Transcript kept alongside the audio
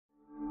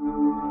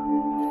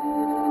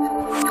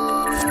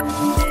Hello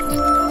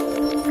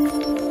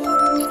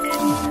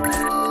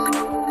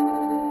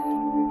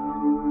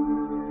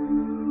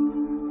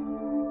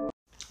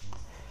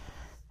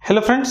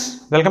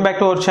friends, welcome back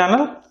to our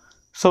channel.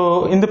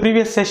 So in the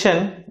previous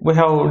session we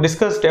have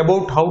discussed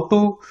about how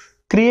to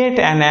create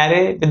an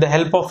array with the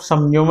help of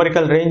some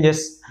numerical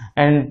ranges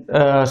and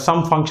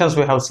some functions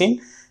we have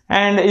seen,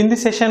 and in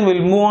this session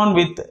we'll move on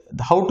with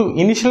how to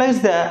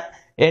initialize the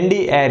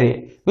ND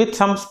array with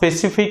some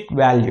specific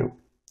value.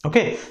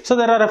 Okay, so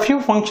there are a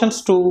few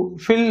functions to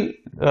fill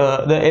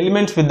the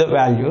elements with the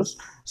values,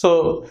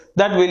 so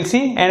that we'll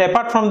see. And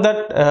apart from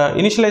that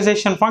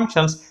initialization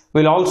functions,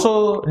 we'll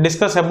also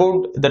discuss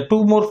about the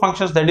two more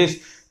functions, that is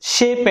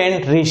shape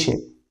and reshape,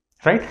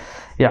 right?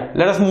 Yeah,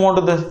 let us move on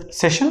to the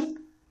session.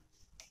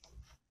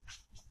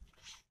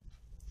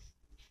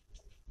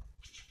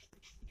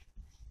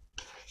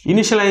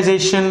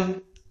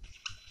 Initialization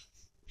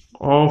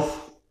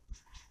of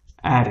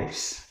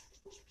arrays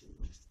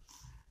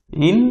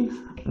in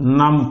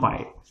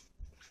Numpy.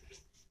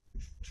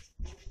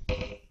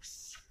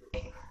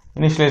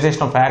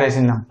 Initialization of arrays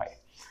in Numpy.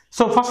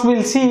 So first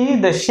we'll see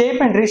the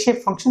shape and reshape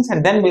functions,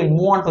 and then we'll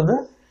move on to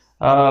the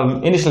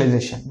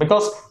initialization,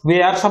 because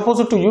we are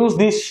supposed to use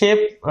this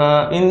shape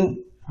while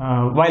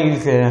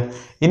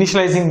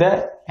initializing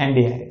the ND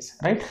arrays,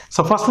 right?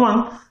 So first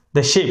one,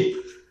 the shape.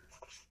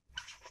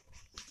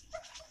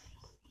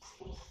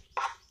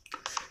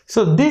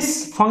 So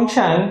this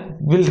function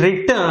will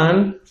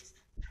return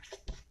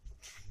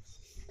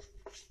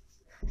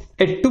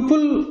a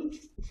tuple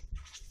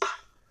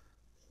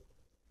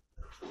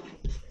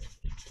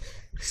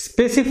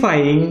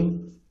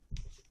specifying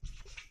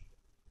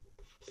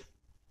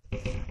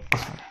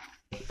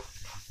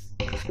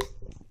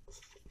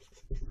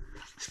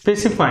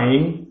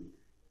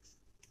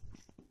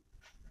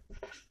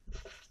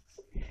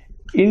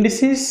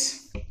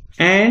indices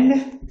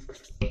and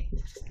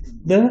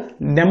the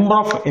number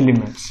of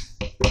elements.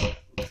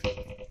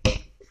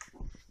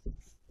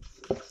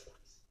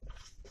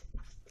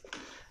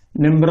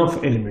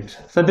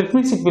 So that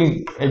means it will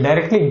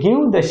directly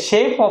give the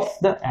shape of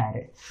the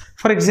array.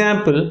 For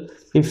example,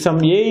 if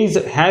some A is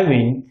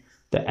having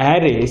the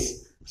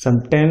arrays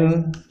some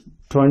 10,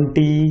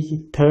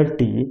 20,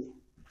 30,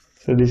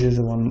 so this is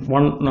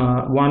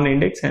one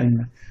index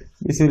and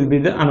this will be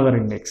the another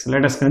index.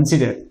 Let us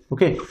consider.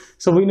 Okay,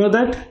 so we know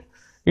that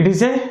it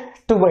is a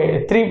 2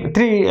 by 3.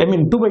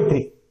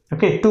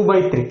 Okay, 2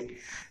 by 3.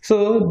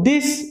 So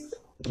this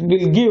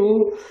will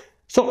give.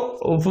 So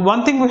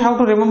one thing we have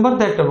to remember,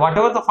 that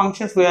whatever the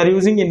functions we are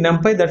using in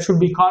Numpy, that should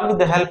be called with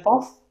the help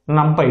of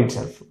Numpy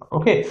itself.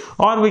 Okay,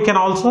 or we can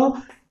also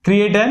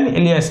create an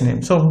alias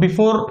name. So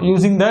before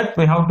using that,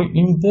 we have to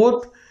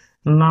import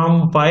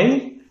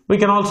Numpy. We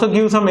can also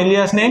give some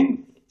alias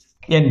name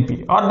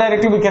np, or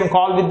directly we can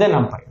call with the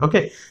Numpy.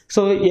 Okay,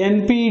 so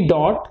np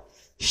dot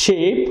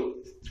shape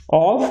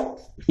of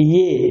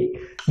A.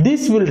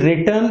 This will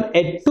return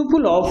a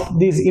tuple of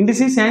these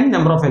indices and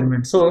number of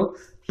elements. So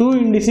two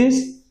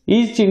indices.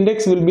 Each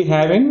index will be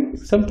having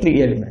some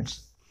 3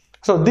 elements.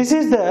 So this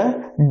is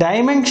the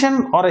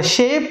dimension or a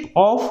shape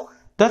of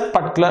that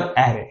particular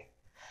array.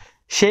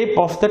 Shape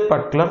of that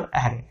particular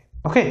array.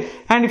 Okay.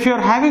 And if you are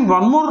having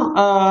one more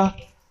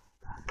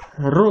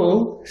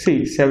row,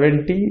 see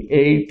 70,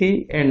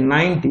 80 and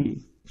 90.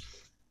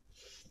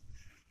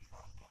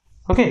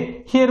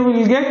 Okay. Here we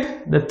will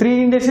get the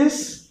 3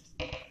 indices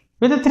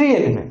with the 3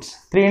 elements.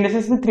 3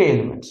 indices with 3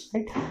 elements.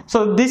 Right.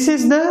 So this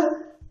is the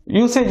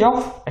usage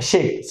of a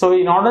shape. So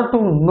in order to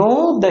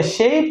know the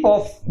shape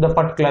of the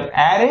particular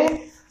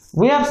array,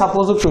 we are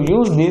supposed to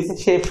use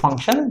this shape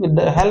function with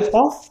the help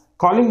of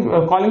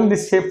calling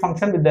this shape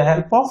function with the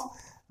help of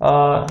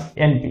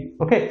np.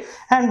 Okay,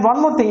 and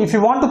one more thing, if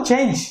you want to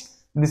change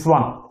this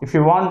one, if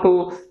you want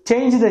to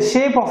change the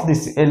shape of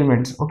these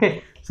elements,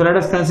 okay, so let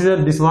us consider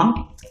this one.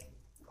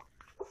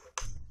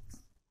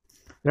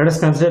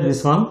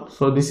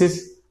 So this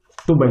is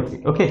 2 by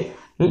 3. Okay,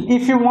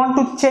 if you want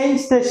to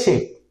change the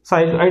shape, so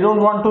I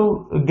don't want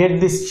to get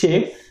this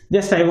shape,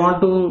 just I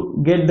want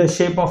to get the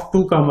shape of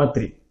 2,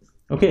 3.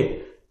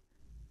 Okay,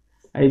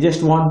 I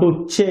just want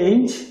to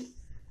change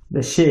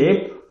the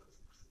shape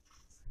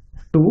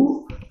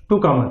to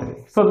 2,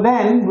 3. So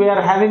then we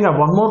are having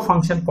one more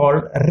function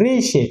called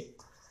reshape.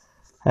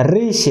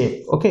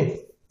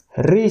 Okay,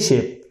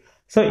 reshape.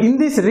 So in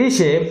this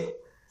reshape,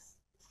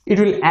 it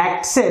will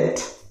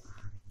accept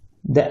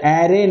the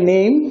array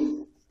name.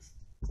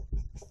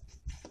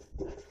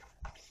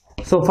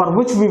 So for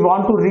which we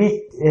want to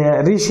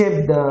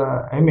reshape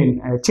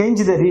the,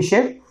 change the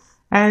reshape,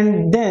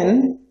 and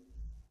then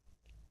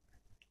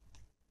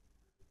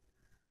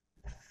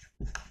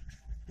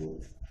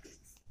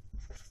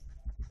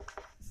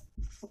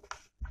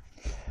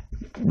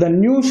the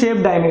new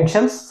shape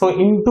dimensions, so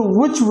into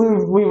which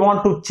we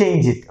want to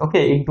change it.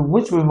 Okay, into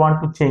which we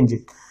want to change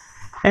it.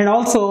 And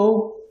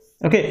also,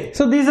 okay,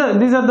 so these are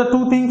the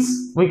two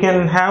things we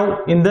can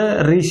have in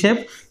the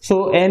reshape.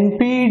 So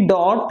np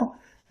dot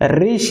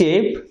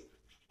reshape,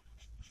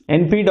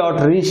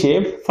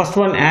 first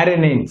one array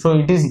name, so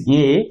it is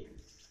A,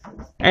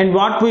 and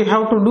what we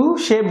have to do,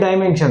 shape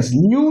dimensions,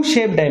 new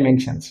shape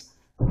dimensions,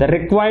 the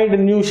required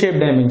new shape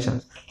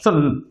dimensions.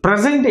 So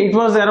present it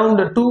was around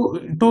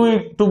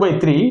 2 by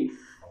 3,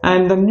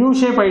 and the new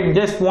shape I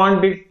just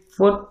want it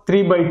for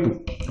 3 by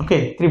 2.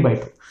 Okay, 3 by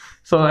 2.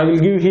 So I will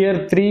give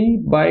here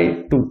 3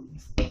 by 2.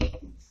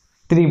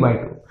 3 by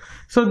 2.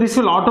 So this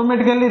will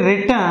automatically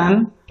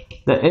return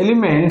the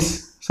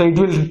elements. So it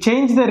will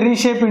change the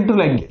reshape into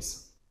like this.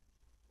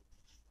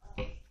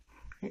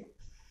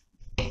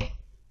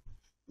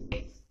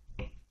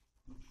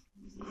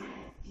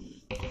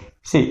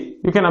 See,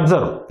 you can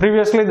observe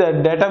previously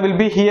the data will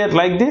be here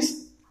like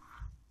this,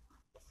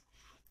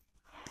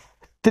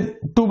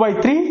 2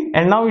 by 3,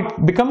 and now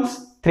it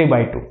becomes 3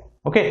 by 2.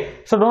 Okay,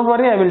 so don't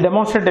worry, I will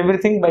demonstrate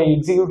everything by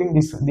executing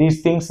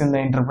these things in the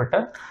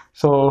interpreter.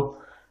 So,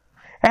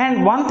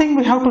 and one thing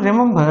we have to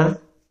remember,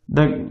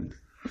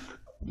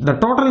 the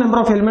total number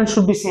of elements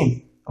should be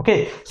same.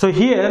 Okay, so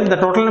here the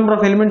total number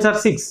of elements are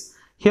 6.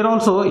 Here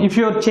also, if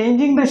you are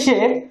changing the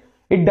shape,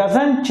 it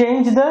doesn't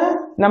change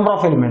the number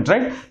of elements,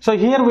 right? So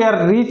here we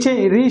are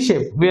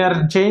reshape, we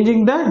are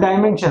changing the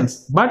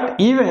dimensions, but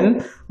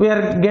even we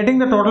are getting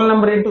the total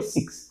number into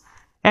 6.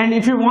 And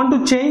if you want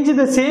to change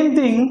the same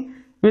thing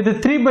with the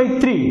 3 by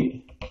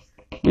 3,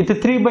 with the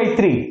 3 by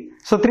 3,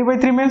 so 3 by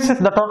 3 means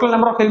the total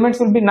number of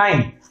elements will be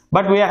 9,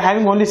 but we are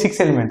having only 6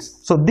 elements,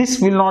 so this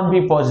will not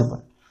be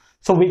possible.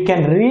 So we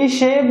can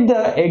reshape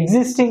the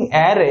existing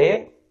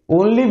array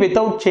only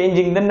without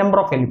changing the number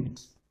of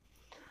elements.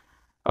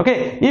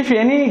 Okay, if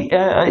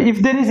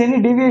there is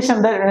any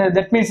deviation,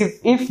 that means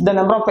if the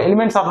number of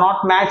elements are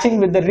not matching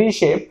with the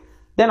reshape,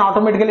 then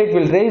automatically it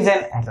will raise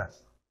an error.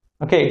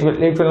 Okay,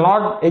 it will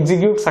not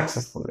execute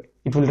successfully,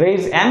 it will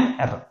raise an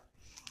error,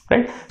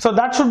 right? So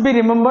that should be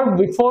remembered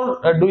before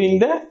doing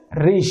the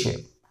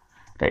reshape,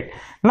 right?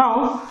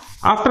 Now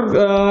after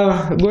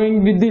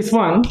going with this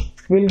one,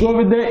 we'll go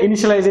with the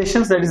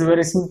initializations. That is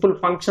very simple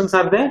functions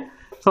are there.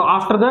 So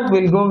after that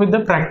we'll go with the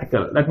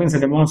practical, that means a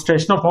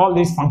demonstration of all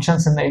these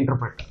functions in the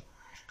interpreter.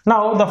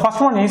 Now the first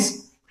one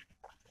is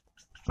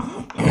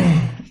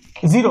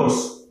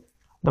zeros,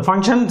 the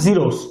function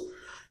zeros.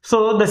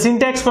 So the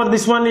syntax for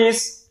this one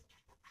is,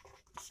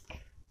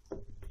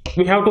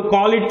 we have to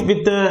call it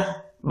with the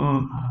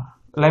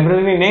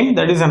library name,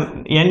 that is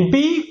an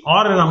NP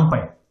or an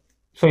Numpy.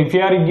 So if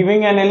you are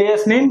giving an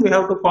alias name, we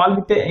have to call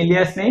with the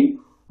alias name,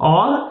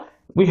 or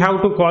we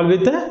have to call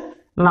with the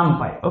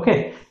Numpy.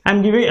 Okay, I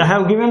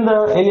have given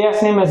the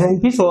alias name as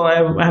NP, so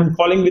I am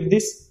calling with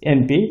this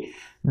NP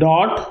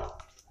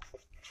dot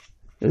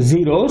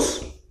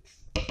zeros,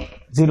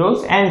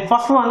 and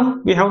first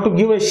one we have to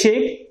give a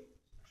shape.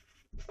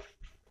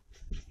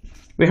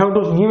 We have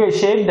to give a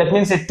shape, that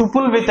means a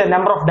tuple with a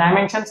number of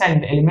dimensions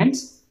and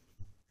elements,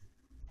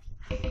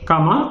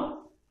 comma,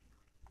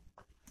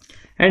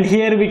 and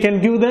here we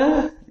can give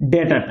the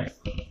data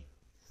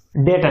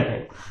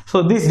type.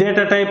 So this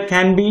data type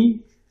can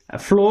be a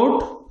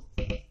float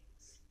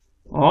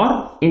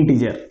or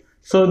integer.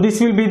 So this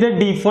will be the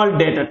default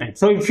data type.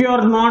 So if you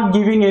are not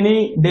giving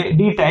any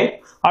d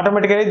type,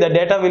 automatically the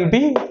data will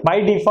be,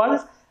 by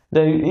default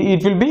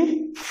it will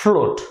be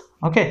float.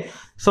 Okay,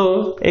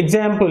 so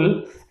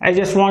example, I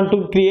just want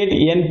to create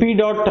np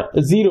dot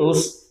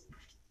zeros,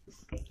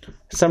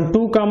 some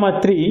 2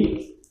 comma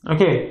 3.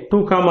 Okay,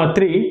 2 comma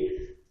 3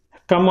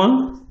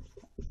 comma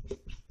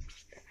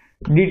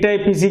d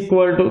type is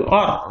equal to,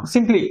 or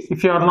simply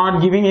if you are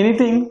not giving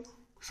anything,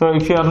 so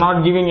if you are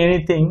not giving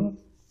anything,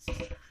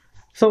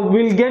 so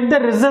we'll get the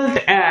result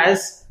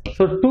as,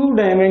 so 2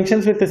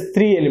 dimensions with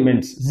 3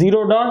 elements,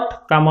 0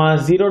 dot comma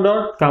 0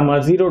 dot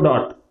comma 0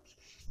 dot,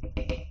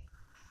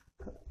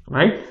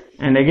 right?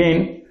 And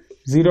again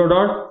 0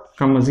 dot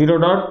comma 0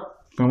 dot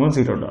comma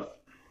 0 dot.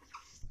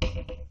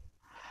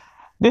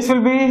 This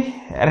will be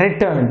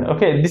returned.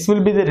 Okay, this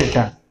will be the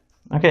return.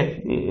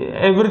 Okay,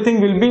 everything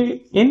will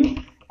be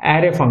in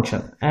array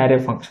function.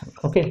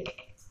 Okay,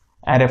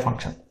 array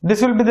function.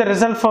 This will be the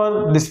result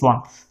for this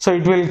one. So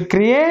it will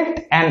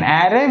create an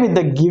array with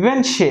the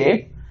given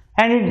shape,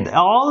 and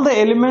all the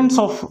elements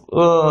of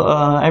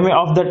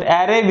of that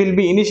array will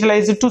be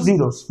initialized to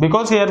zeros,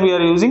 because here we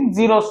are using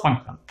zeros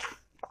function,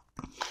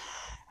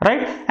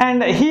 right?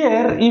 And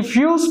here if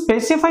you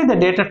specify the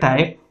data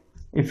type,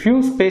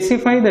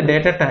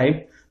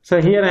 so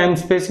here I am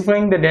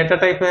specifying the data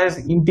type as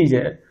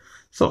integer.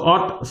 So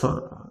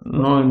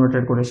no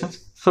inverted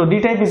quotations. So d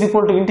type is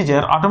equal to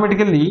integer.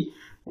 Automatically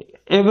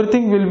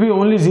everything will be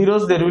only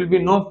zeros. There will be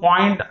no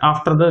point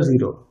after the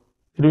 0.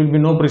 There will be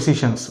no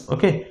precisions.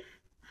 Okay.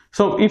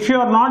 So if you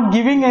are not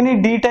giving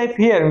any d type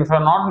here, if you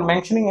are not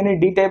mentioning any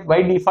d type,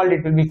 by default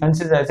it will be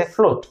considered as a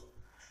float,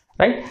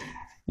 right?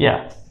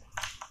 Yeah.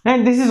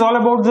 And this is all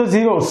about the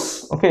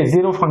zeros. Okay,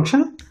 zero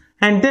function.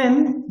 And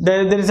then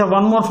there is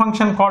one more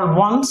function called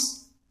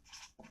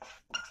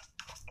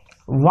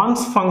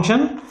once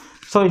function.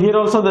 So here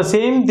also the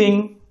same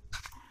thing,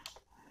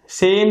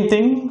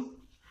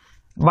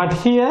 but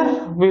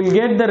here we will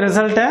get the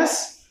result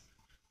as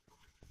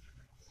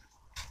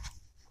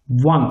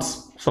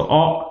once.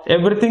 So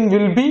everything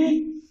will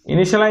be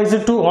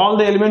initialized to, all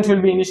the elements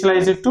will be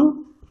initialized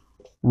to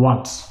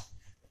once.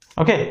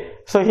 Okay,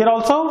 so here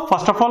also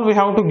first of all we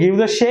have to give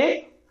the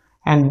shape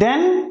and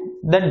then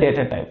the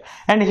data type,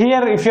 and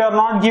here if you are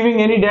not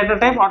giving any data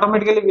type,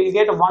 automatically we'll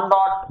get 1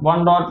 dot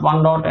 1 dot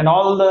 1 dot, and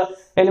all the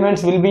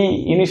elements will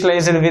be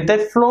initialized with a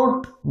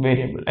float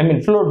variable, I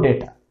mean float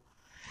data,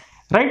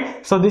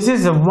 right? So this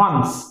is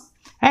once,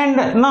 and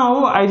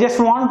now I just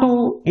want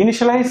to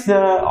initialize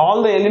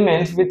all the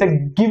elements with a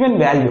given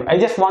value. I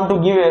just want to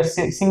give a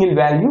single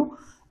value,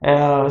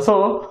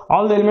 so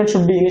all the elements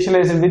should be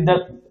initialized with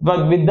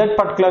that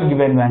particular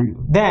given value.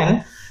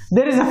 Then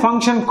there is a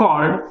function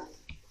called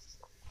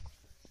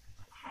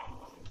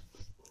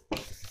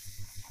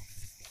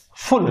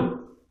full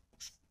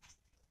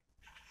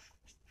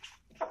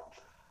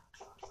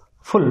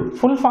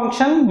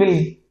function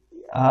will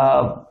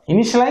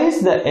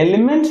initialize the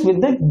elements with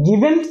the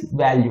given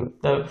value.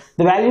 The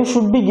value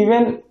should be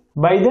given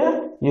by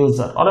the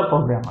user or a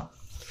programmer.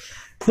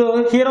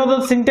 So here all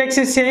the syntax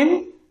is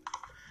same.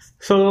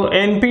 So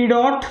np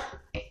dot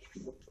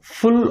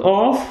full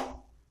of,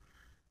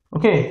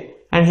 okay,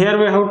 and here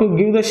we have to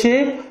give the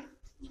shape,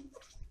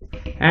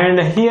 and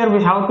here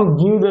we have to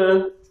give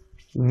the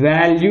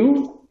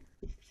value,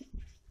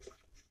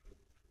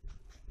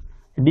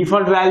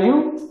 default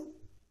value,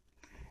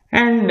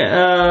 and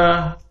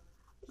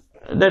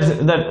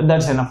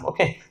that's enough.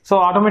 Okay, so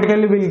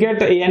automatically we'll get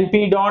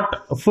np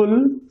dot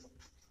full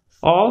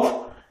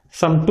of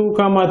some 2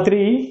 comma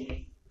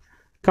 3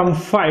 comma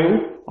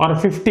 5 or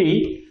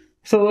 50.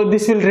 So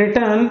this will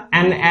return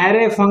an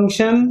array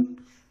function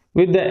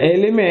with the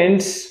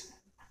elements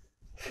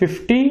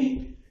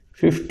 50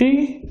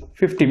 50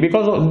 50,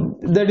 because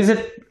that is a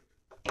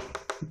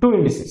 2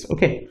 indices.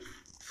 Okay,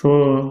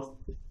 so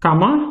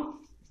comma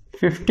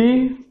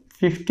 50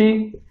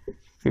 50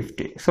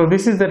 50. So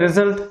this is the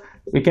result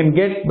we can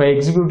get by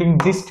executing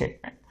this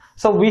statement.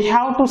 So we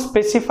have to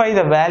specify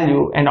the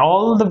value, and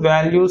all the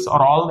values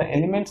or all the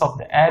elements of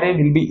the array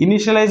will be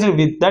initialized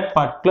with that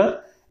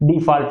particular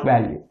default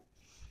value,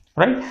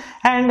 right?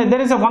 And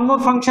there is a one more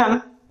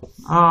function,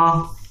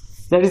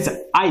 that is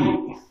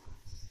I.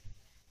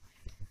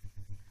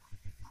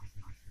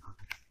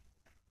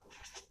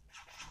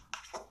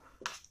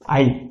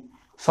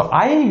 So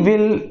I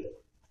will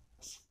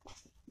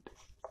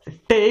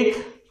take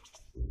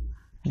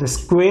the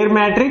square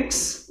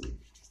matrix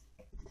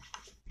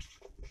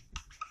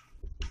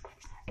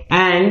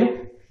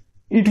and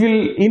it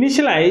will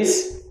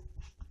initialize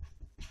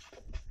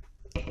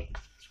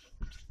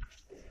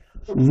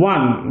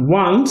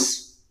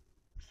once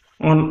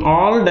on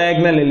all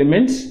diagonal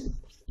elements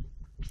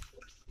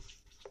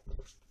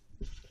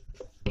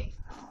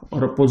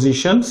or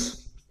positions,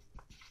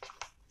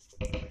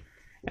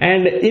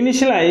 and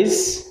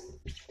initialize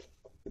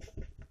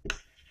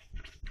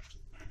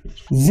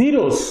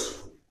zeros.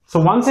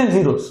 So ones and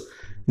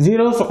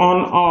zeros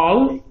on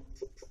all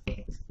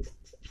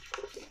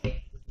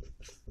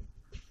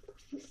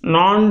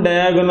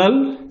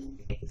non-diagonal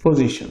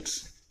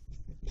positions.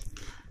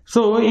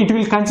 So it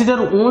will consider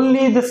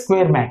only the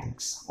square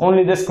matrix,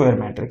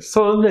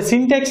 So the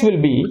syntax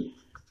will be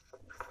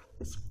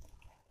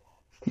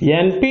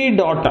np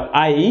dot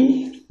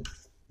I,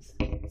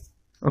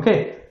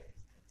 okay,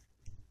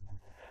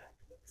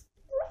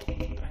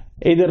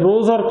 either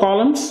rows or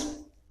columns.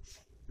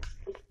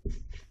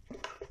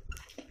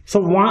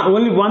 So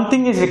only one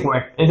thing is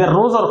required, either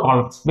rows or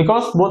columns,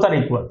 because both are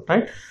equal,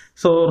 right?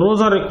 So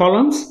rows or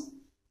columns,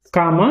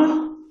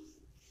 comma,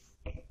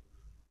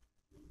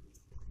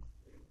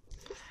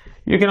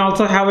 you can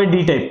also have a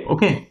d type,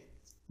 okay,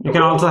 you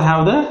can also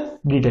have the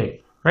d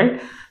type,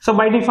 right? So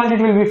by default it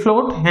will be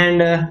float,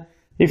 and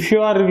if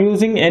you are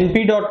using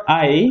np dot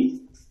I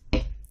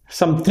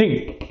some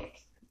 3,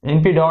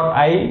 np dot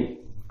I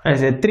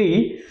as a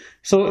 3,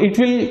 so it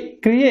will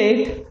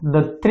create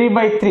the 3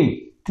 by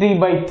 3,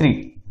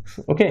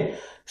 okay,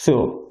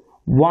 so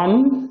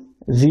 1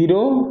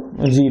 0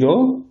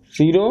 0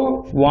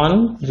 0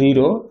 1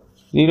 0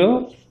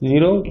 0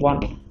 0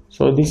 1.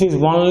 So this is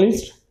one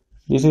list,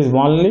 this is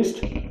one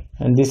list,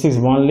 and this is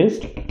one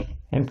list,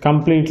 and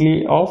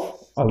completely of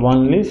a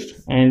one list,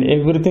 and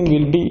everything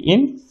will be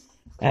in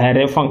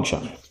array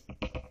function.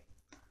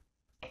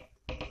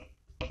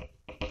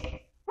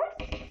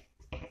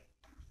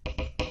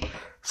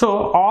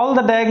 So all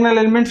the diagonal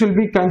elements will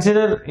be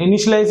considered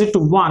initialized to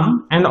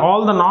 1, and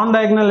all the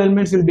non-diagonal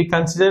elements will be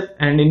considered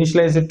and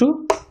initialized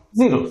to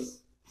 0.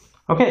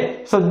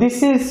 Okay, so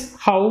this is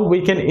how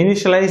we can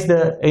initialize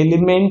the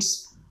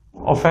elements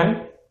of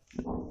an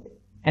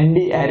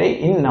ND array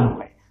in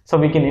Numpy. So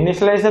we can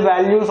initialize the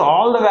values,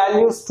 all the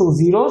values to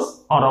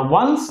zeros or a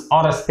ones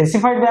or a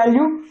specified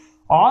value,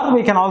 or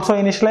we can also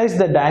initialize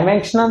the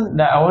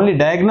only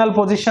diagonal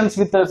positions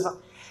with the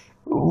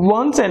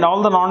ones and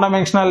all the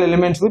non-dimensional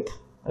elements with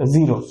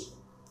zeros.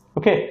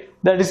 Okay,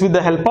 that is with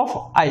the help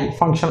of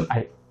function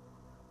I.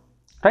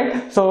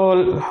 Right,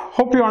 so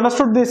hope you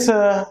understood this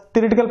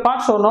theoretical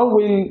part. So now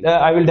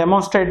I will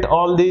demonstrate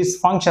all these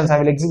functions. I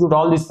will execute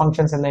all these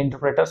functions in the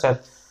interpreter. So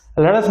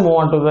let us move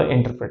on to the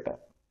interpreter.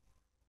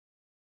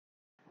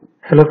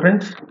 Hello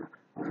friends,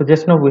 so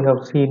just now we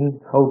have seen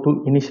how to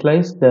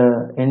initialize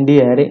the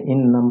ND array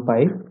in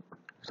Numpy.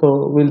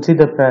 So we'll see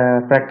the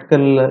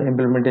practical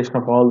implementation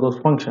of all those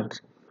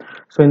functions.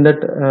 So in that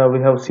we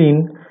have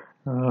seen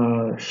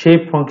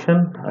shape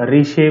function,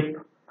 reshape,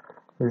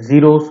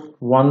 zeros,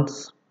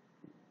 ones,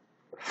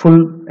 full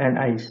and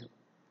ice.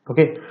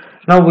 Okay,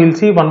 now we'll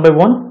see one by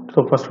one.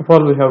 So first of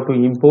all we have to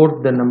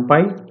import the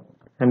Numpy.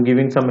 I'm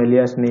giving some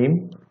alias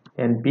name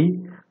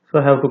np. So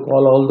I have to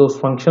call all those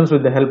functions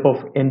with the help of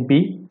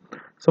np.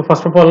 So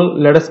first of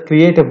all let us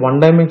create a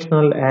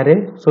one-dimensional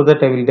array so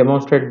that I will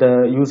demonstrate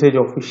the usage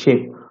of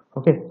shape.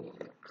 Okay,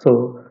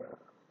 so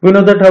we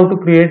know that how to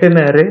create an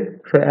array.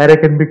 So array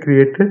can be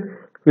created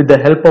with the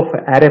help of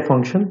array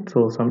function.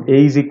 So some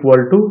a is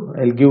equal to,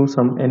 I'll give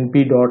some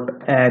np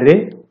dot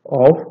array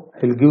of,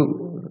 I'll give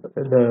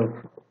the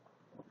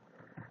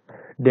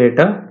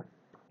data.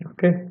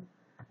 Okay,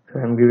 so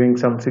I'm giving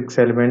some 6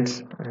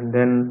 elements and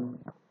then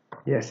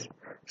yes.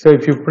 So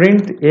if you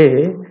print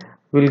a,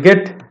 we'll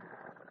get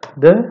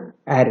the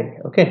array.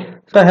 Okay,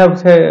 so I have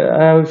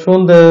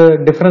shown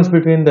the difference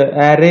between the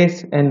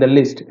arrays and the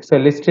list. So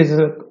list is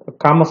a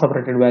comma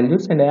separated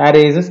values and the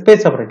array is a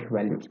space separated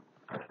values.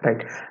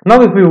 Right,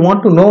 now if we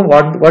want to know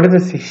what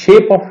is the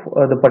shape of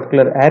the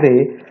particular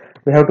array,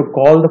 we have to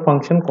call the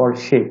function called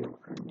shape,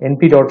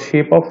 np dot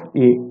shape of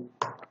a.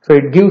 So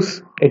it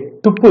gives a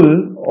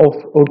tuple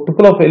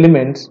of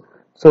elements.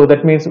 So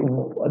that means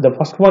the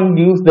first one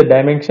gives the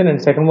dimension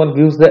and second one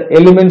gives the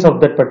elements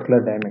of that particular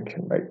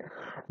dimension. Right,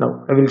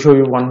 now I will show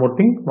you one more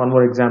thing, one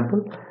more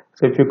example.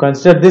 So if you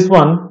consider this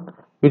one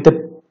with a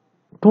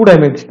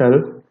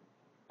two-dimensional,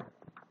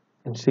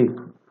 and see,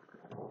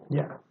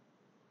 yeah,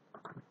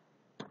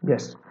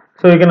 yes,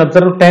 so you can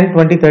observe 10,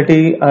 20,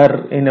 30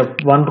 are in a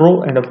one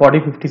row and a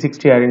 40, 50,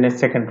 60 are in a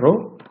second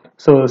row.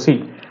 So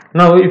see,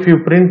 now if you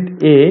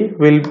print a,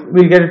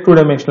 we'll get a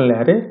two-dimensional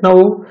array.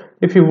 Now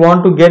if you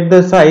want to get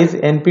the size,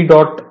 np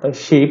dot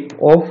shape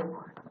of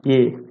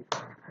a,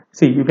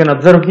 see, you can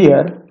observe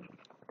here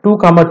 2,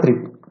 3.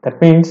 That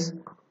means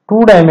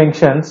 2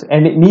 dimensions,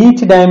 and in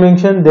each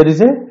dimension there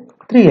is a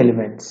 3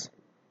 elements.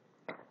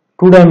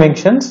 2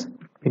 dimensions,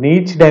 in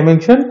each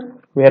dimension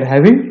we are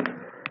having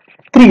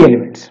 3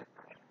 elements.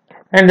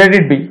 And let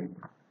it be,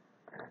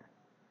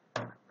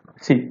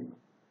 see,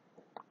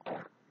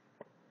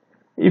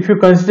 if you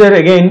consider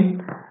again,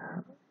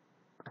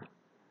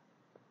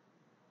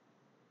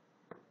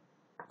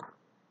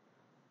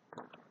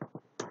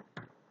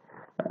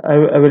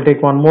 I will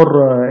take one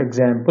more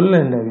example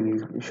and I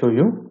will show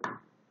you.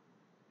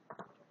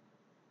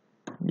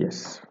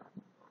 Yes,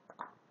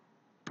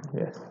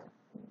 yes,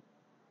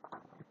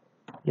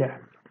 yeah.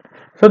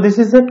 So this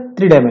is a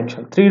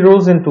 3-dimensional, 3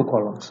 rows and 2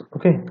 columns.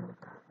 Okay,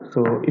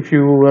 so if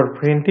you are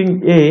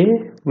printing a,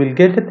 we'll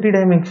get a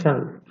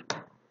 3-dimensional.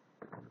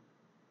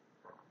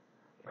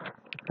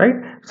 Right,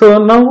 so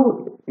now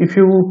if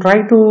you try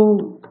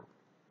to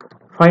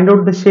find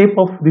out the shape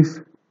of this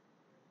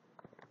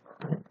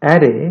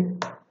array,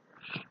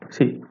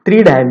 see,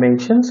 3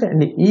 dimensions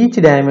and in each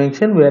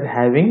dimension we are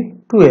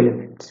having 2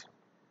 elements.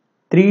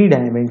 3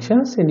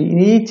 dimensions and in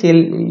each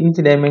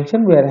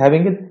dimension we are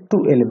having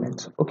 2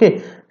 elements.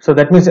 Okay, so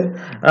that means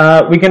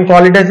we can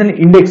call it as an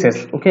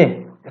indexes.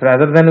 Okay,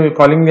 rather than we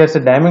calling it as a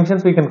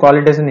dimensions, we can call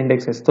it as an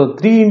indexes. So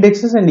 3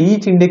 indexes and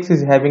each index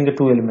is having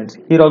 2 elements.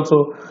 Here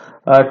also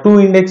 2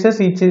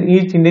 indexes, each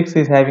index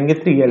is having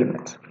 3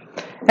 elements.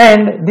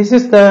 And this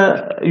is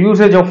the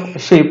usage of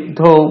shape,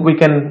 so we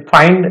can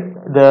find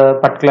the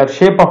particular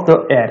shape of the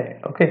array.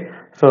 Okay,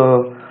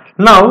 so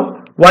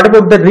now what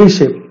about the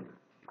reshape?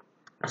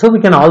 So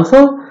we can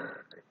also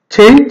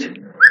change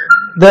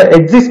the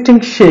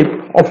existing shape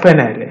of an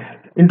array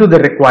into the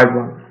required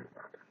one.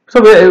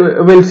 So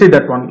we'll see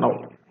that one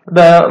now.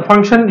 The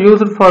function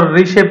used for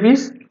reshape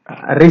is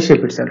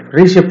reshape itself,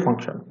 reshape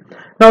function.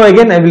 Now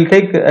again I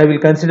will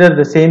consider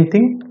the same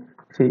thing.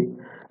 See,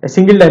 a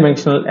single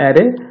dimensional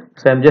array.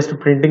 So I'm just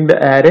printing the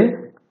array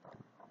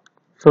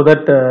so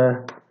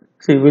that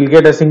see, we'll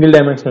get a single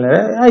dimensional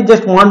array. I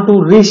just want to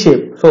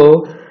reshape.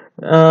 So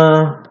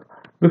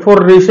before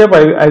reshape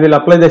I will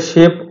apply the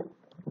shape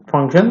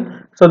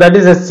function. So that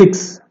is a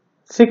 6.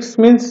 6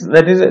 means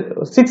that is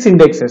 6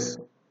 indexes.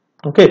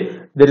 Okay,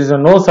 there is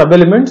no sub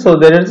element, so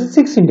there is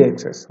 6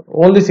 indexes,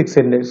 only 6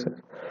 indexes.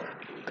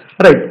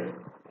 Right,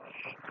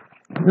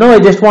 now I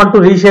just want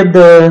to reshape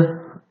the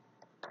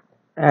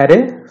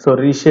array. So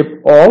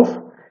reshape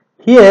of,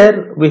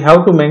 here we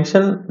have to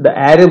mention the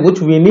array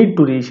which we need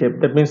to reshape,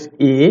 that means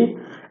a,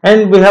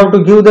 and we have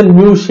to give the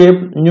new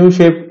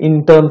shape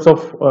in terms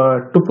of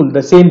tuple,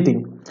 the same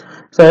thing.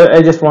 So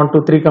I just want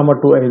to 3,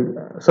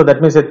 2, so that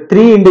means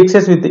 3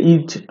 indexes with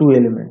each 2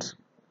 elements.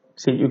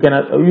 See, you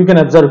can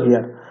observe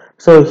here.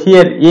 So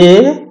here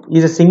a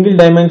is a single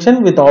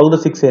dimension with all the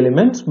 6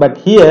 elements, but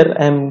here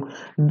I am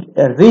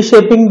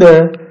reshaping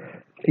the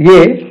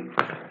a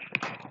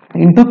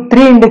into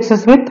 3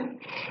 indexes with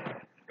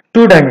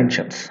 2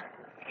 dimensions,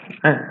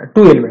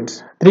 2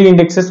 elements, 3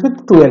 indexes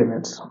with 2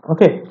 elements.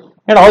 Okay,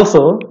 and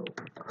also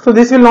So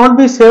this will not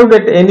be saved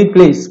at any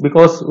place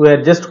because we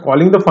are just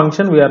calling the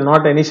function, we are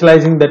not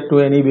initializing that to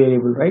any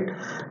variable, right?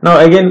 Now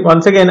again,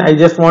 once again, I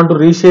just want to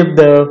reshape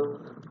the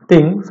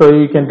thing. So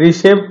you can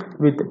reshape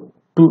with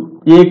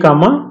to a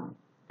comma,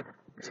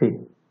 see,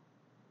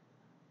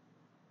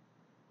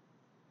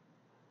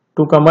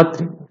 2 comma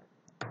 3.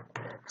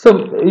 So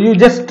you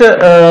just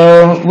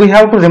we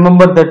have to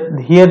remember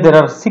that here there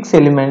are 6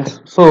 elements,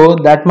 so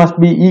that must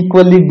be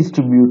equally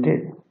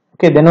distributed.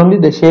 Okay, then only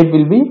the shape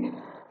will be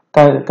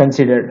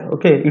considered.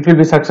 Okay, it will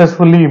be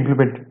successfully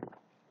implemented.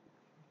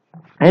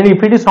 And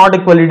if it is not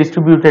equally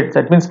distributed,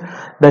 that means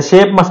the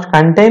shape must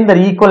contain the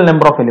equal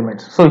number of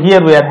elements. So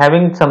here we are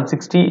having some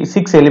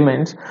 66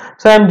 elements,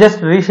 so I am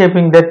just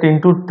reshaping that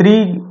into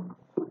 3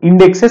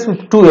 indexes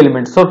with 2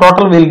 elements, so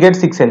total will get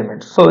 6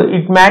 elements. So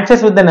it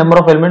matches with the number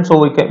of elements, so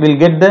will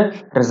get the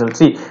result.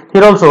 See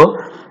here also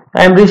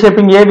I am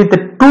reshaping A with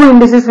the 2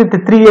 indices with the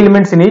 3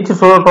 elements in each,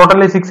 so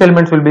totally 6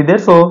 elements will be there,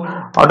 so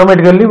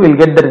automatically we will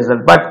get the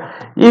result. But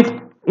if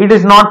it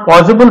is not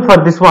possible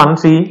for this one,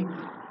 see,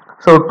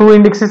 so 2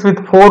 indexes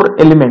with 4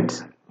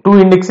 elements, 2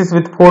 indexes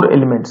with 4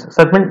 elements,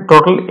 so that means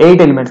total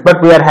 8 elements,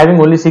 but we are having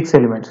only 6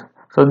 elements,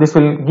 so this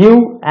will give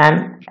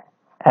an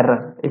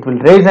error, it will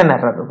raise an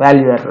error,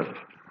 value error.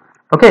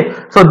 Okay,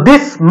 so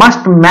this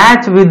must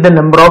match with the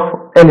number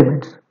of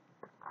elements,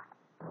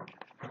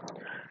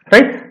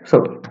 right? So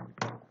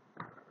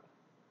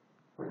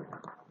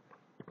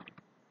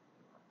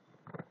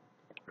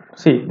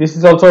see, this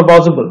is also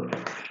possible.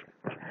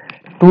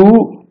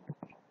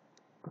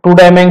 Two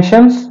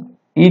dimensions,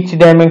 each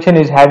dimension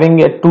is having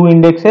 2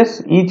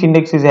 indexes, each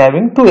index is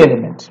having 2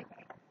 elements.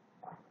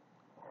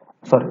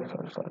 Sorry.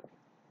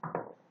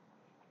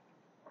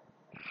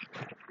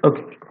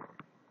 Okay.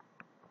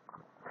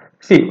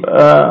 See,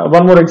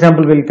 one more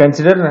example we'll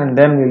consider and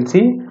then we'll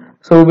see.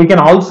 So we can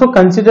also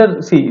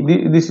consider, see,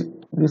 this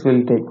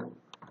will take.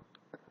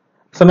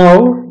 So now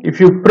if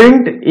you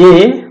print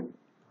A,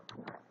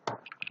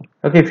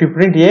 okay, if you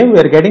print A, we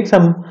are getting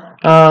some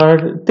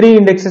 3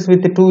 indexes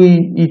with the 2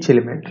 each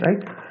element,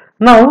 right?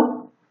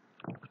 Now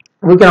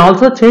we can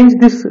also change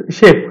this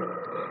shape,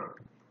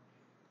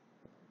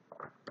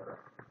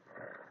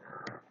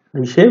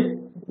 reshape.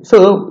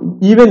 So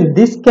even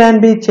this can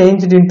be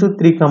changed into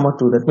 3 comma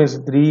 2, that means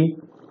 3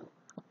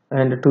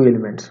 and 2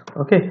 elements.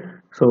 Okay,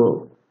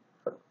 so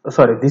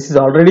sorry, this is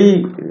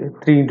already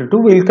 3 into 2,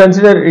 we will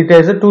consider it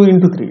as a 2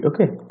 into 3.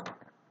 Okay,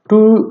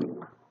 2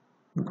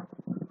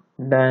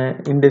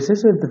 the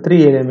indices with the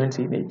 3 elements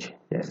in each.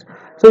 Yes,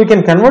 so we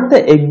can convert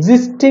the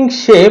existing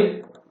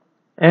shape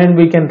and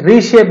we can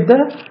reshape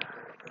the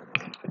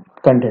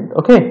content.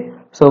 Okay,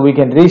 so we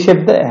can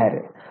reshape the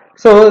array.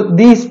 So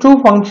these two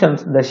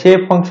functions, the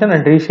shape function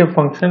and reshape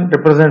function,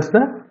 represents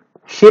the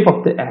shape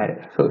of the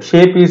array. So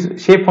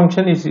shape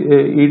function is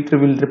it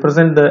will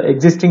represent the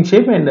existing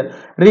shape, and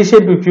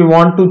reshape if you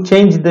want to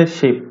change the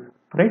shape,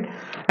 right?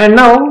 And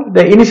now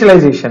the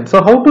initialization.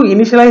 So how to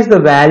initialize the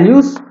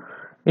values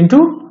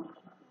into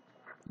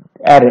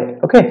array?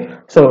 Okay,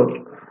 so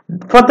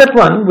for that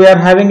one we are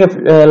having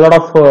a lot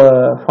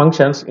of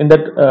functions. In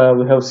that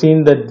we have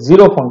seen that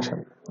zero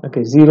function.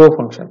 Okay, zero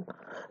function.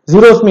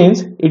 Zeros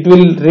means it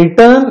will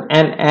return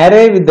an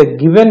array with the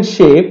given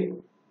shape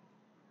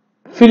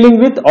filling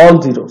with all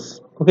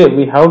zeros. Okay,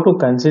 we have to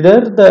consider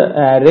the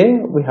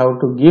array, we have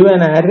to give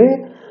an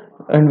array,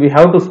 and we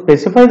have to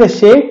specify the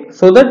shape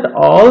so that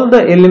all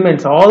the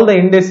elements, all the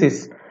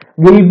indices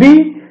will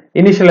be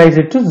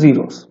initialized to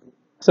zeros.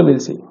 So we'll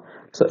see.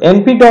 So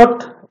np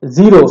dot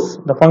zeros,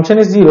 the function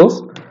is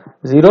zeros,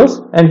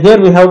 and here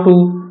we have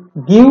to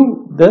give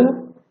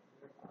the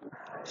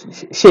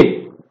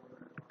shape.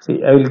 See,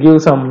 I will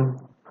give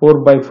some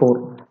 4 by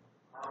 4.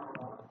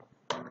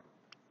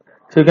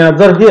 So you can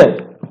observe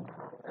here,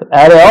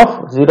 array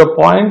of 0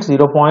 point,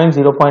 0 point,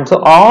 0 point.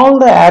 So all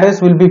the arrays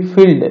will be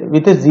filled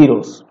with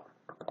zeros.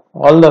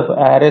 All the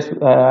arrays,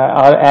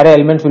 array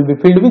elements will be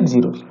filled with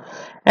zeros.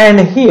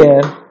 And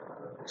here,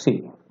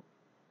 see,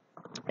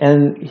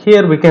 and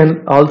here we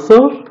can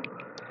also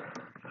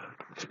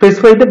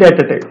specify the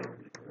data type.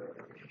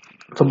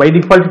 So by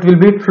default it will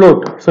be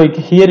float. So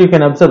here you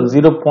can observe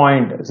 0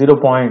 point, 0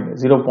 point,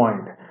 0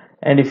 point.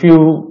 And if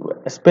you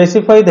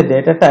specify the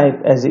data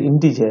type as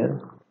integer,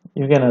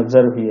 you can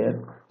observe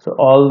here. So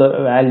all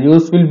the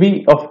values will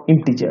be of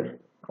integer.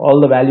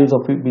 All the values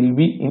of it will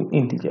be in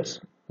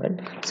integers. Right?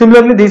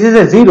 Similarly, this is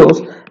a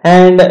zeros,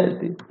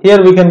 and here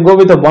we can go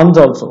with the ones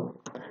also.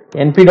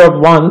 np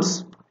dot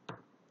ones,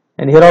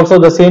 and here also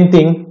the same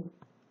thing.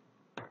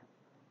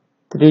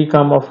 3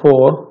 comma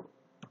 4.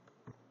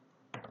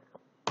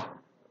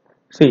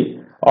 See,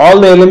 all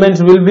the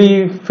elements will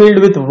be filled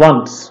with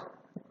ones.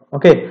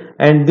 Okay,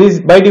 and this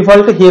by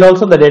default here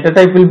also the data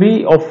type will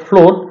be of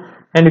float,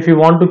 and if you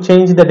want to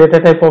change the data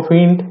type of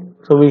int,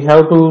 so we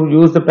have to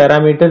use the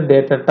parameter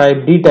data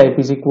type d type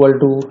is equal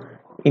to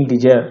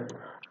integer.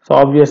 So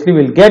obviously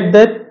we'll get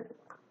that,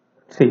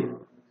 see,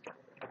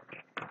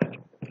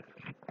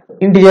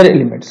 integer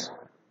elements.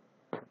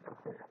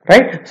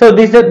 right? So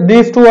these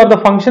two are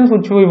the functions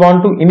which we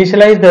want to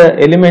initialize the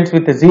elements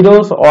with the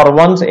zeros or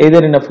ones,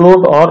 either in a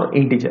float or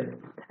integer.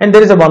 And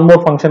there is a one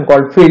more function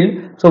called fill.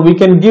 So we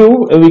can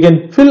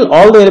fill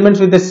all the elements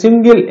with a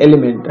single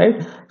element,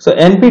 right? So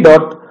np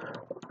dot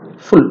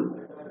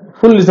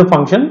full is a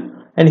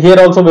function, and here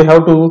also we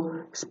have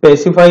to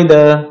specify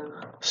the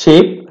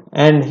shape,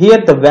 and here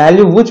the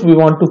value which we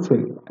want to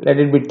fill, let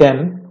it be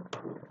 10.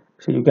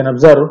 So you can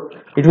observe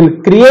it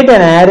will create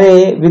an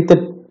array with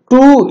the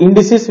two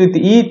indices with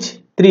each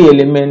 3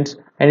 elements,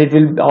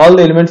 and all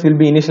the elements will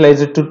be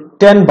initialized to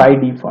 10 by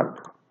default,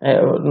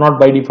 not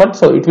by default.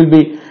 So it will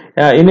be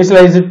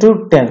initialized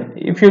to 10.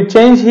 If you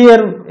change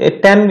here a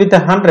 10 with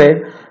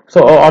 100,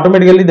 so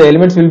automatically the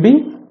elements will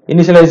be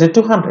initialized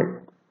to 100.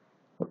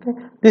 Okay,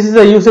 this is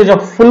the usage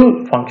of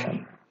full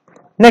function.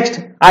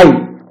 Next,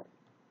 I.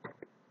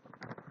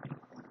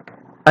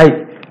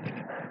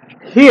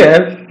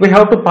 Here we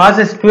have to pass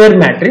a square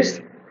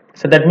matrix.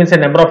 So that means a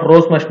number of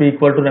rows must be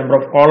equal to number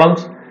of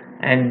columns,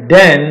 and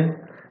then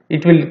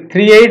it will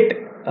create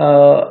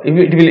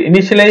it will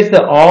initialize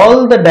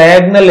all the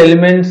diagonal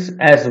elements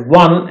as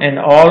 1 and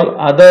all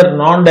other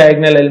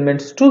non-diagonal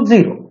elements to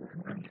 0.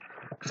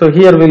 So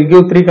here we'll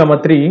give 3,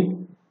 3.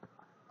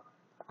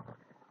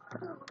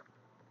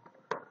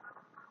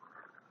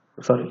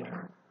 Sorry.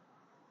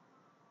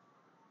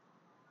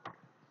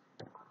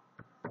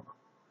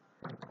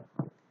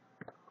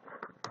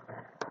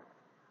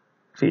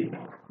 See,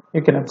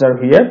 you can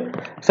observe here.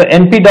 So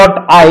np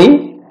dot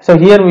I. So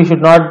here we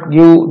should not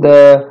give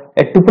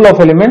a tuple of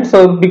elements.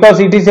 So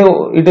because it is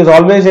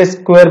always a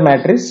square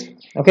matrix.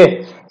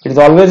 Okay, it is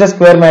always a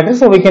square matrix.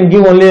 So we can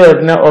give only a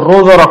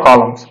rows or a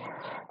columns.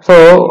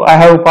 So I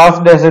have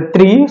passed as a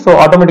 3. So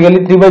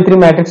automatically 3 by 3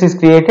 matrix is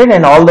created,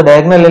 and all the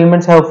diagonal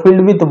elements have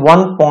filled with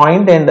 1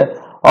 point, and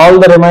all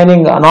the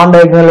remaining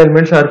non-diagonal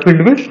elements are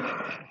filled with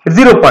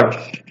 0 points.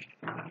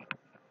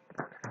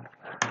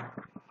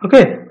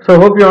 Okay, so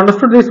hope you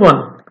understood this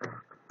one.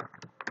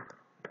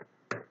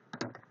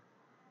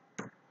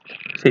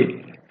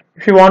 See,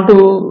 if you want to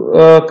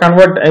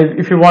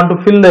if you want to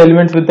fill the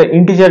elements with the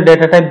integer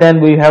data type,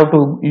 then we have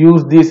to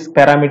use this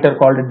parameter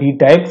called d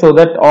type, so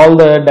that all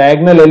the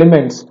diagonal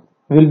elements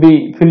will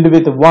be filled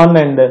with 1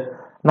 and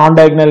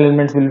non-diagonal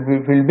elements will be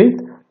filled with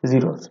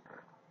zeros.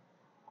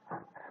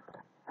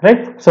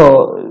 Right?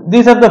 So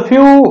these are the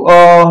few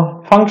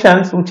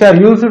functions which are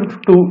used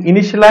to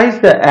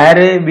initialize the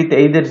array with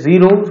either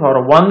zeros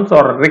or ones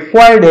or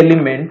required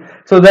element.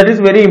 So that is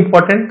very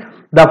important.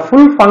 The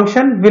full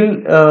function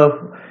will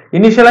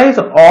initialize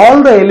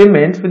all the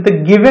elements with a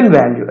given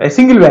value, a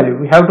single value.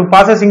 We have to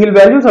pass a single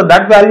value, so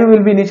that value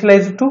will be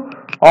initialized to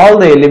all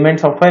the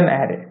elements of an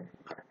array.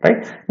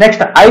 Right.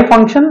 Next, I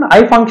function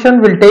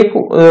will take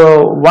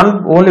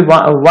only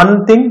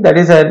one thing, that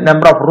is a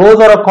number of rows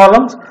or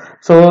columns.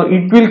 So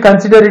it will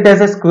consider it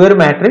as a square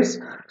matrix.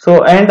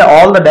 So and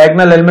all the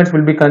diagonal elements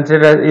will be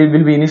considered as, it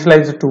will be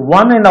initialized to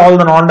 1, and all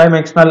the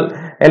non-dimensional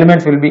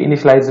elements will be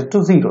initialized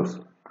to zeros.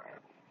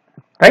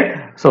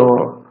 Right.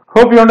 So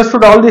hope you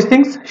understood all these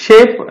things: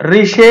 shape,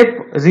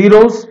 reshape,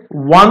 zeros,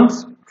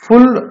 ones,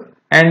 full,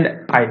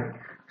 and I.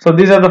 So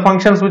these are the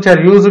functions which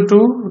are used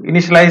to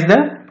initialize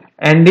the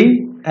ND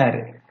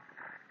array.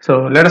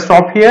 So let us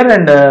stop here,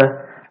 and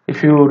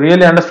if you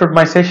really understood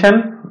my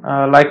session,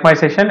 like my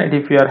session, and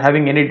if you are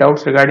having any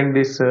doubts regarding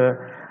this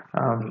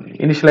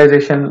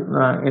initialization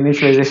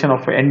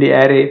of ND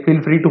array,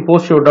 feel free to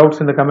post your doubts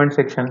in the comment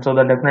section, so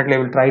that definitely I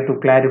will try to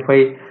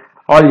clarify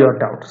all your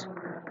doubts.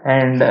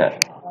 And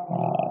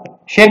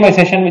share my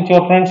session with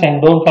your friends,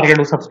 and don't forget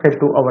to subscribe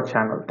to our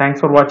channel. Thanks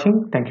for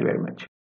watching. Thank you very much.